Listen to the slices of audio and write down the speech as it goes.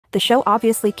The show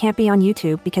obviously can't be on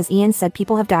YouTube because Ian said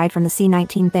people have died from the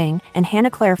C-19 thing, and Hannah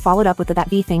Claire followed up with that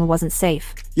V thing wasn't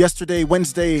safe. Yesterday,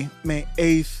 Wednesday, May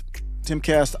 8th,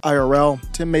 Timcast IRL,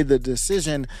 Tim made the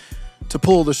decision to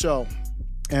pull the show.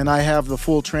 And I have the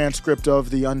full transcript of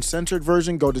the uncensored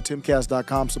version. Go to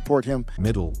timcast.com, support him.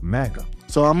 Middle MAGA.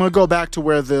 So I'm going to go back to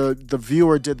where the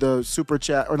viewer did the super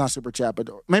chat, or not super chat, but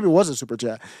maybe it was a super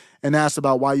chat, and asked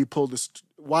about why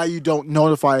you don't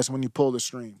notify us when you pull the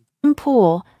stream.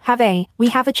 We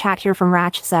have a chat here from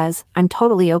Ratch says, I'm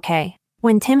totally okay.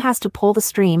 When Tim has to pull the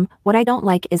stream, what I don't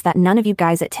like is that none of you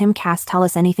guys at Timcast tell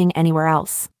us anything anywhere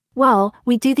else. Well,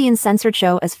 we do the uncensored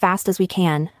show as fast as we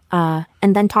can, and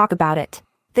then talk about it.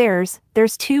 There's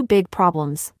two big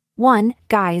problems. One,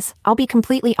 guys, I'll be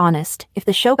completely honest, if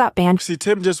the show got banned— See,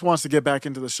 Tim just wants to get back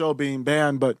into the show being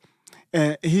banned, but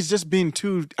he's just being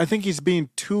I think he's being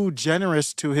too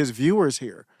generous to his viewers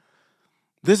here.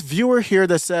 This viewer here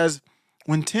that says,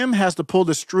 when Tim has to pull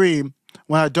the stream,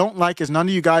 what I don't like is none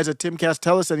of you guys at Timcast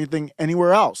tell us anything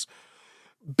anywhere else.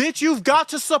 Bitch, you've got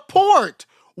to support.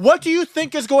 What do you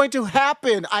think is going to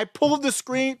happen? I pulled the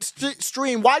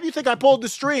stream. Why do you think I pulled the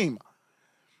stream?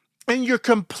 And you're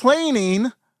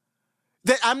complaining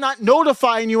that I'm not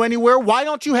notifying you anywhere. Why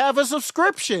don't you have a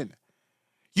subscription?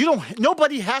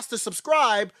 Nobody has to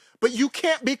subscribe, but you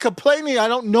can't be complaining I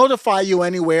don't notify you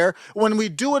anywhere when we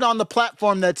do it on the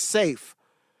platform that's safe.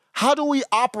 How do we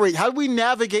operate? How do we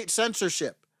navigate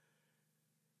censorship?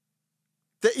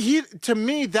 To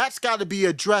me, that's got to be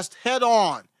addressed head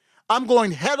on. I'm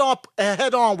going head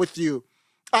on with you.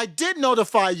 I did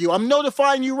notify you. I'm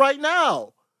notifying you right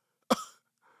now.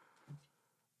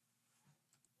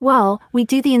 Well, we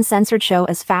do the uncensored show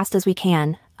as fast as we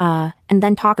can, and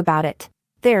then talk about it.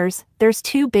 There's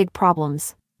two big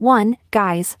problems. One,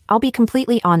 guys, I'll be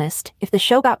completely honest, if the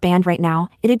show got banned right now,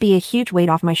 it'd be a huge weight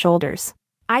off my shoulders.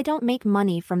 I don't make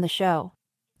money from the show.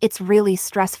 It's really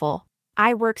stressful.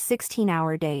 I work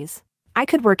 16-hour days. I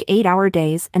could work 8-hour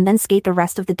days and then skate the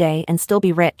rest of the day and still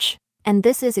be rich. And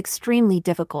this is extremely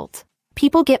difficult.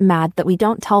 People get mad that we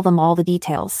don't tell them all the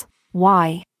details.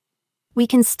 Why? We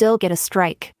can still get a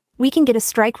strike. We can get a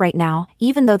strike right now,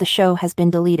 even though the show has been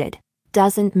deleted.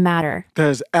 Doesn't matter. That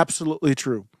is absolutely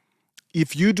true.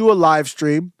 If you do a live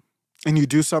stream and you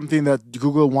do something that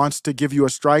Google wants to give you a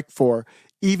strike for,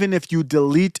 even if you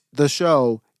delete the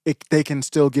show, they can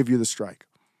still give you the strike.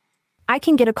 I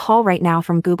can get a call right now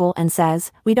from Google and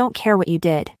says, we don't care what you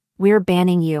did. We're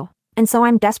banning you. And so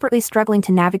I'm desperately struggling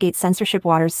to navigate censorship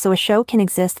waters so a show can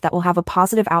exist that will have a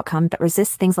positive outcome that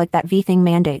resists things like that V thing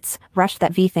mandates, rush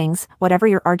that V things, whatever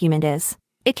your argument is.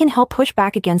 It can help push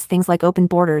back against things like open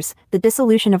borders, the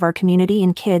dissolution of our community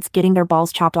and kids getting their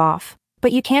balls chopped off.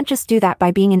 But you can't just do that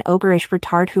by being an ogreish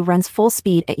retard who runs full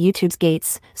speed at YouTube's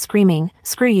gates, screaming,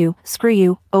 screw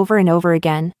you, over and over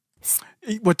again.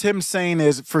 What Tim's saying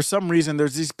is, for some reason,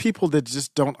 there's these people that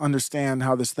just don't understand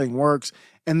how this thing works,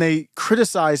 and they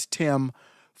criticize Tim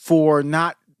for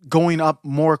not going up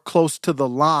more close to the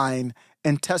line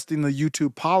and testing the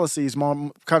YouTube policies,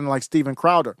 more kind of like Steven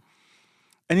Crowder.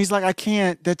 And he's like, I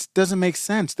can't, that doesn't make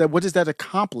sense. What does that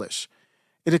accomplish?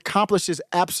 It accomplishes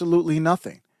absolutely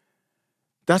nothing.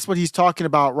 That's what he's talking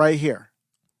about right here.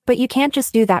 But you can't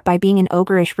just do that by being an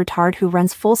ogreish retard who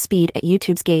runs full speed at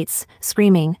YouTube's gates,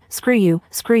 screaming, screw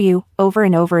you, over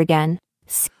and over again.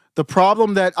 The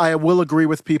problem that I will agree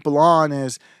with people on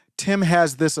is Tim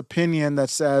has this opinion that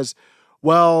says,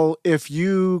 well, if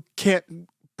you can't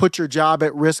put your job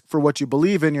at risk for what you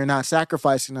believe in, you're not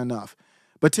sacrificing enough.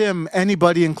 But Tim,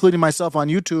 anybody, including myself on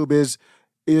YouTube,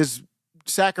 is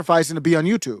sacrificing to be on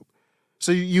YouTube.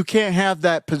 So you can't have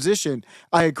that position.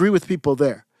 I agree with people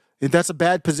there. That's a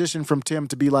bad position from Tim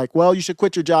to be like, well, you should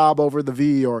quit your job over the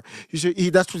V, or you should.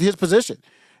 That's his position.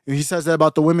 He says that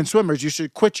about the women swimmers. You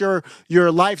should quit your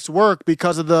life's work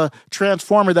because of the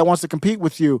transformer that wants to compete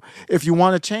with you if you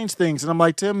want to change things. And I'm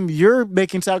like, Tim, you're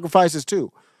making sacrifices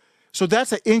too. So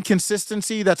that's an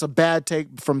inconsistency. That's a bad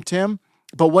take from Tim.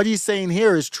 But what he's saying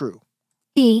here is true.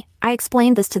 I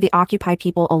explained this to the Occupy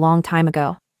people a long time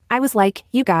ago. I was like,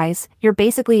 you guys, you're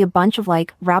basically a bunch of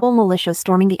like rabble militia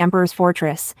storming the Emperor's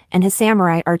fortress, and his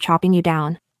samurai are chopping you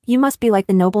down. You must be like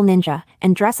the noble ninja,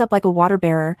 and dress up like a water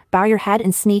bearer, bow your head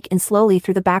and sneak in slowly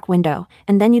through the back window,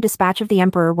 and then you dispatch of the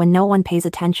Emperor when no one pays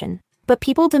attention. But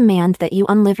people demand that you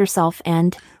unlive yourself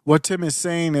and— What Tim is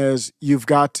saying is, you've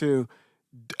got to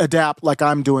adapt like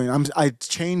I'm doing. I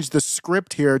changed the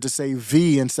script here to say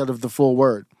V instead of the full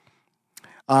word.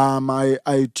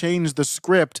 I changed the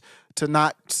script to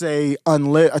not say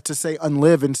unlive, to say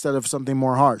unlive instead of something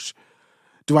more harsh.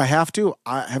 Do I have to?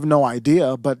 I have no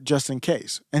idea, but just in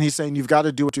case. And he's saying you've got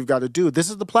to do what you've got to do. This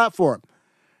is the platform.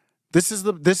 This is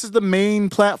the main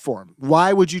platform.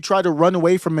 Why would you try to run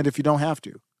away from it if you don't have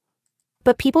to?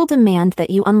 But people demand that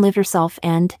you unlive yourself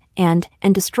and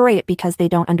destroy it because they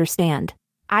don't understand.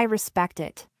 I respect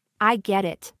it. I get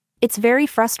it. It's very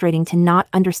frustrating to not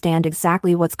understand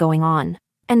exactly what's going on.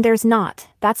 And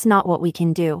that's not what we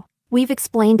can do. We've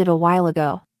explained it a while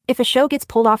ago. If a show gets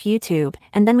pulled off YouTube,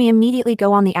 and then we immediately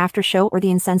go on the after show or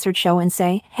the uncensored show and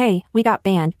say, hey, we got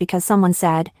banned because someone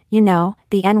said,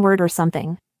 the N-word or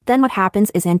something. Then what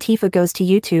happens is Antifa goes to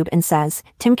YouTube and says,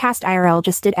 Timcast IRL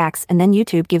just did X, and then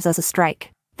YouTube gives us a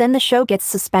strike. Then the show gets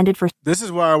suspended for— This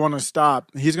is where I want to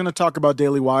stop. He's going to talk about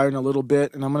Daily Wire in a little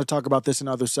bit, and I'm going to talk about this in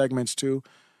other segments too.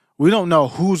 We don't know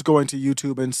who's going to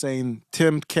YouTube and saying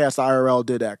Timcast IRL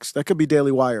did X. That could be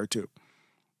Daily Wire too.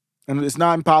 And it's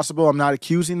not impossible. I'm not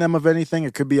accusing them of anything.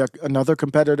 It could be another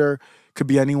competitor. Could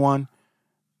be anyone.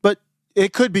 But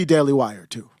it could be Daily Wire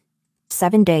too.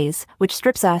 7 days, which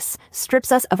strips us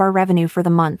of our revenue for the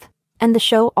month. And the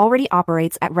show already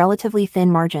operates at relatively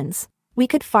thin margins. We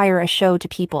could fire a show to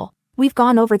people. We've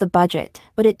gone over the budget,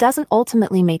 but it doesn't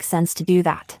ultimately make sense to do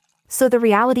that. So the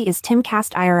reality is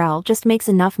Timcast IRL just makes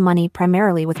enough money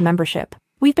primarily with membership.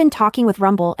 We've been talking with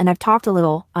Rumble and I've talked a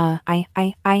little.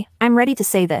 I'm ready to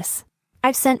say this.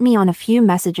 I've sent me on a few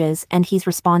messages and he's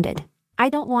responded. I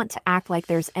don't want to act like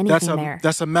there's anything there.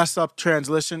 That's a messed up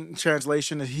translation.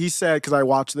 He said, because I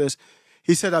watched this,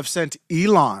 he said, I've sent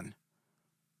Elon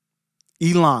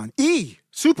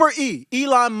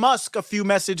Musk a few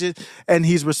messages and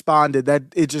he's responded. That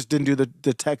it just didn't do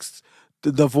the text,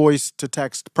 the voice to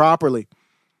text properly.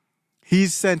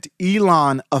 He's sent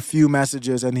Elon a few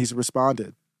messages and he's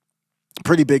responded.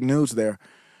 Pretty big news there.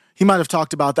 He might have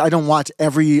talked about that. I don't watch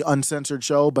every uncensored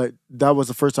show, but that was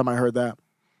the first time I heard that.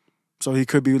 So he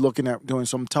could be looking at doing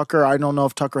some Tucker. I don't know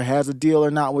if Tucker has a deal or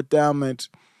not with them. I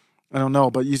don't know.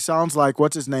 But he sounds like,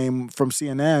 what's his name from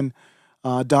CNN,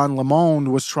 Don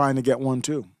Lemon was trying to get one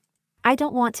too. I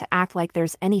don't want to act like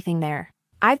there's anything there.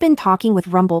 I've been talking with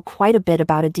Rumble quite a bit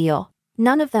about a deal.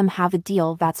 None of them have a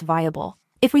deal that's viable.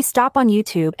 If we stop on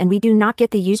YouTube and we do not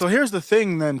get the YouTube— So here's the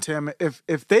thing then, Tim.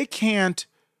 If they can't—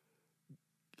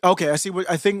 Okay, I see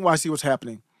what's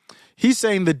happening. He's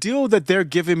saying the deal that they're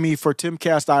giving me for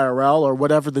Timcast IRL or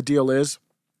whatever the deal is,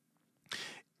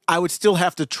 I would still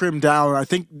have to trim down. I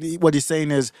think what he's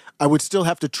saying is I would still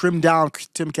have to trim down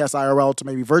Timcast IRL to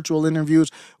maybe virtual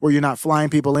interviews where you're not flying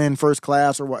people in first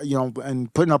class or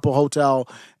and putting up a hotel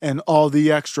and all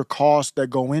the extra costs that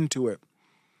go into it.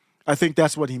 I think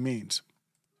that's what he means.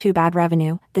 Too bad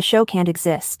revenue, the show can't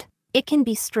exist. It can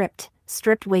be stripped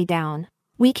way down.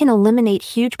 We can eliminate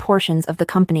huge portions of the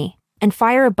company and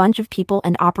fire a bunch of people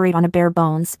and operate on in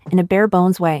a bare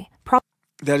bones way.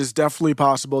 That is definitely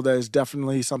possible. That is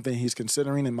definitely something he's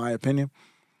considering, in my opinion.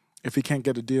 If he can't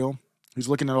get a deal, he's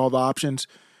looking at all the options.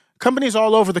 Companies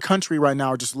all over the country right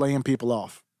now are just laying people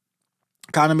off.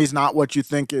 Economy is not what you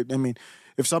think it. I mean,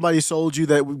 if somebody sold you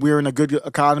that we're in a good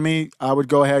economy, I would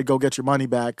go ahead, go get your money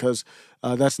back, because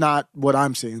that's not what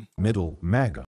I'm seeing. Middle MAGA.